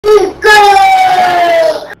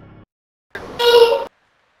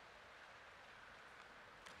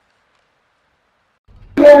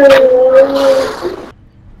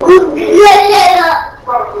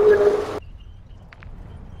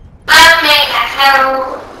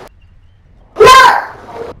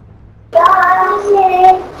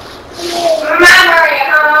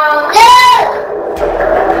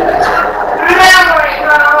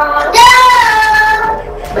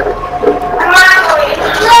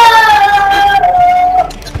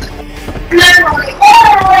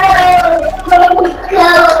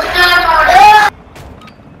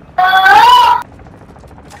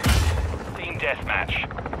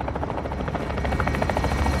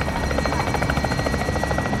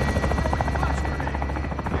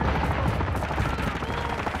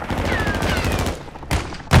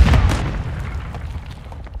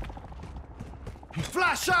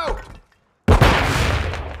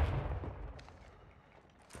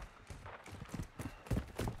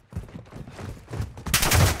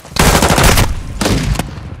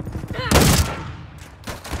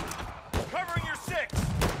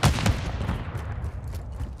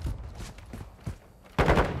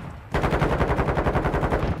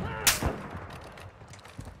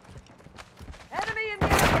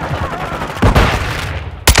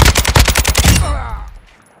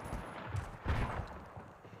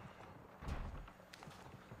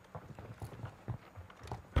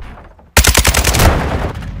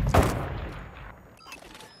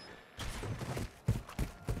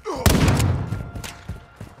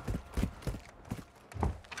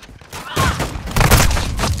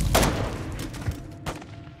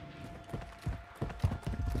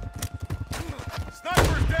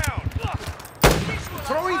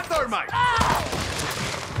thermite!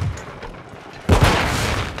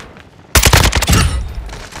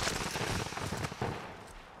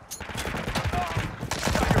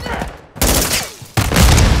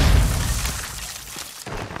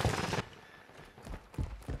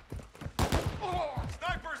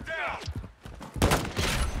 Sniper's down!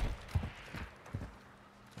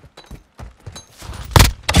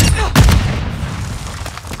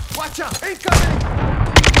 Watch out! Incoming!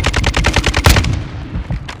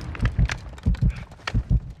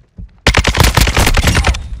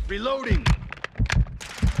 Reloading!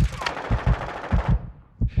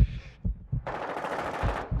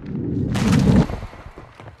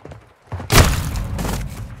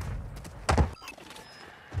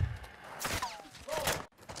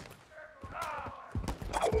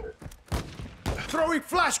 Throwing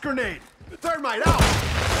flash grenade! Thermite out!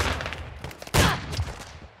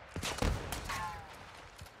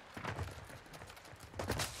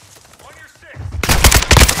 On your six!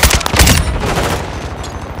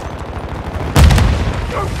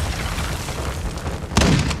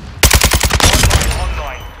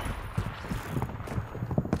 Online.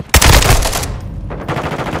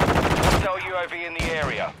 Hostile UAV in the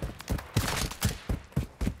area.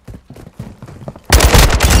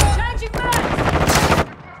 Changing back!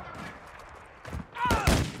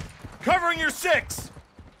 Covering your six!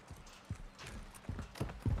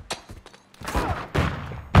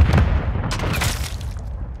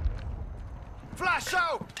 Flash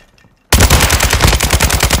out!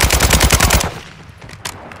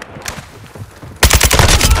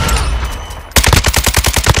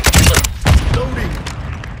 Loading!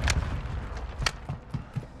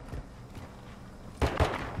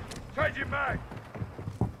 Changing mag!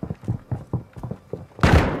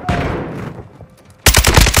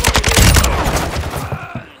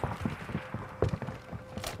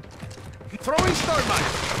 Throwing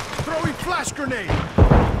thermite! Throwing flash grenade!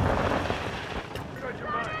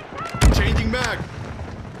 Changing mag!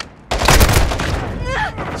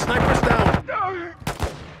 Sniper's down!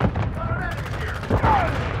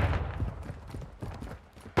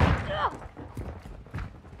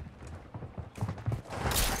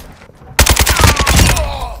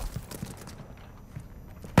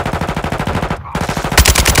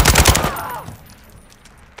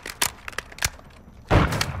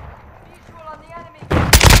 Visual on the enemy.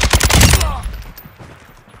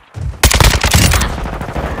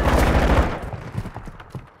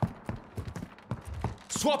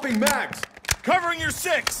 Swapping mags! Covering your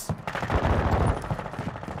six!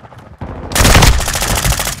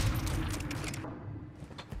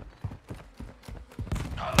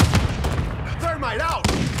 Thermite out!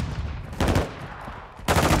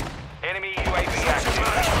 Enemy UAV active.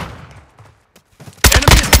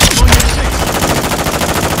 Enemy is on your six!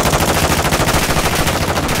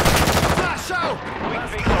 Flash out! Weak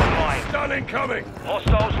feet online. Stun incoming!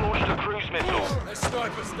 Hostiles launched a cruise missile. The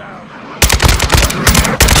sniper's down.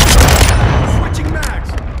 Switching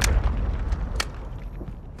mags!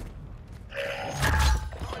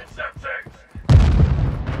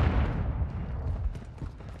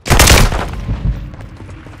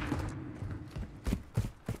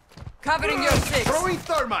 Covering your six. Throwing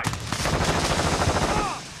thermite!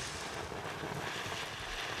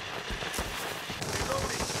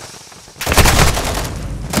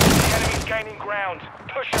 The enemy's gaining ground.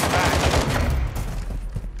 Push them back.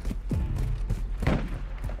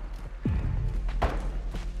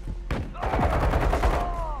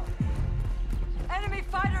 Enemy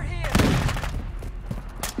fighter here.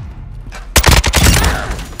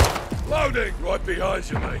 Loading! Right behind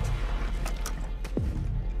you, mate.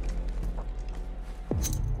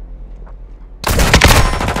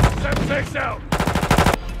 Six out!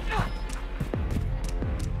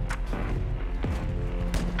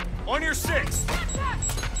 On your six!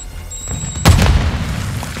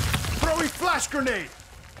 Throwing flash grenade!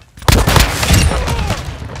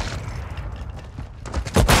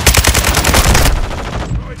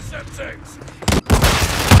 Right, set six!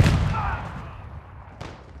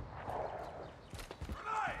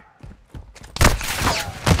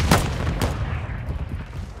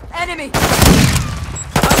 Enemy.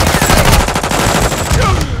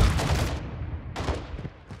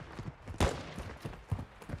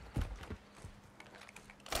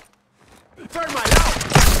 Thermite out!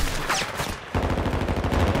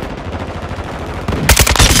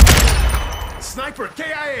 Sniper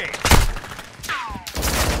KIA!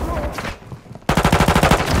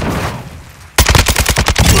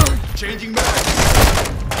 Changing mag!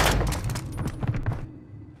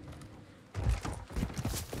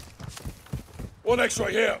 One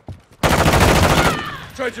X-ray here.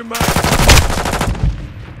 Changing mag.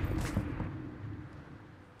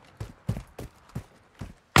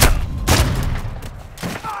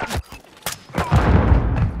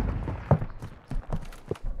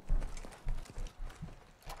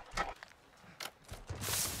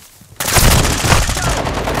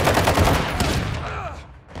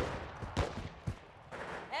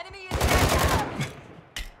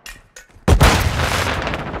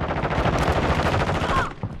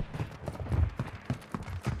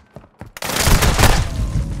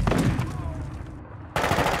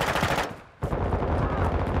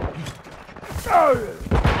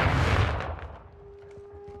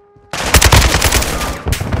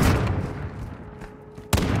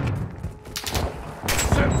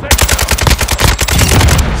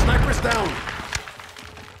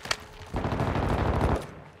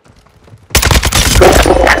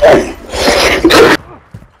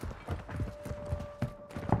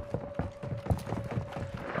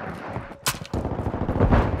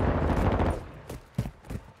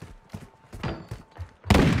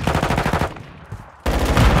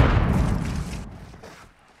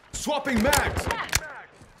 Swapping mags.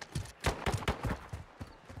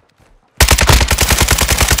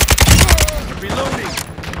 Reloading.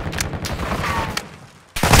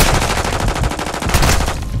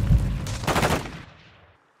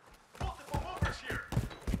 Multiple movers here.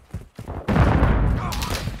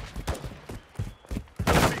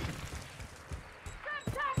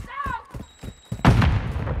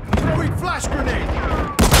 Throwing flash grenade.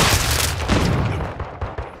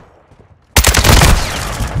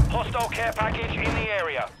 Hostile care package in the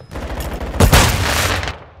area.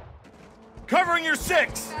 Covering your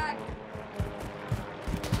 6.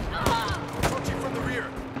 Approaching from the rear.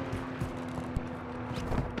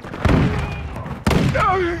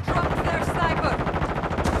 Drop their sniper.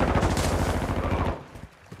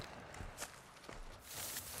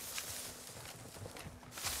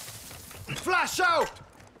 Flash out.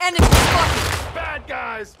 Enemy spotted. Bad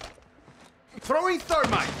guys. Throwing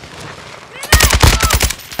thermite.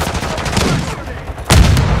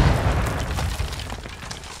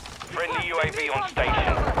 Friendly UAV on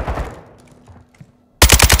station.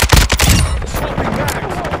 Swapping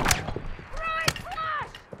mags.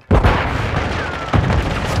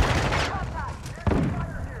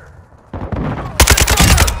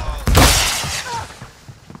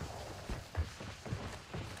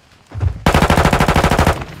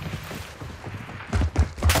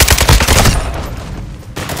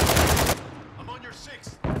 I'm on your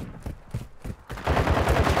 6.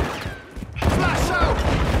 Flash out.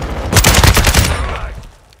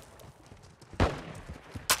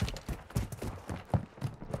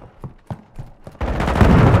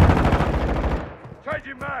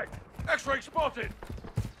 Changing mag. X-ray spotted.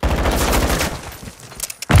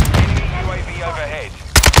 Enemy UAV overhead.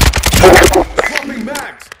 Swapping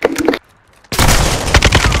mags.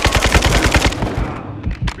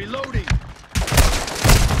 Reloading.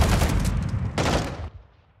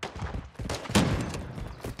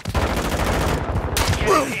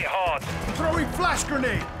 Get hit hard. Throwing flash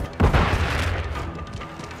grenade.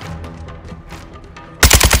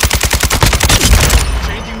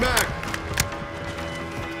 Changing mag.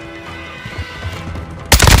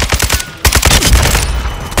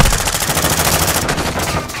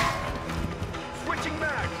 Switching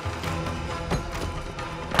mag.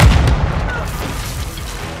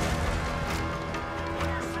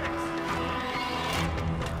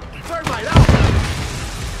 Thermite out.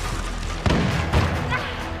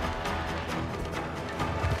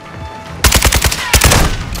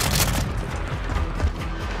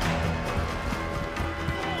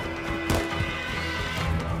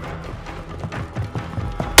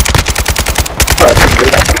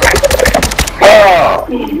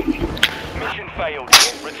 Mission failed.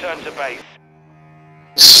 Return to base.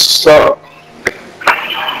 So,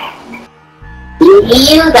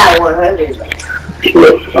 You got 100.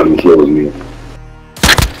 look, I'm killing me.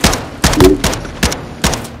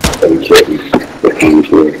 I'm killing me. I'm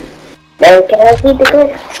killing me. Hey, can I see the good?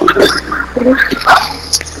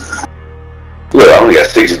 Look, I only got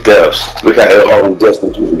 6 deaths. Look at all the deaths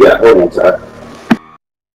that you got. Hold on, time.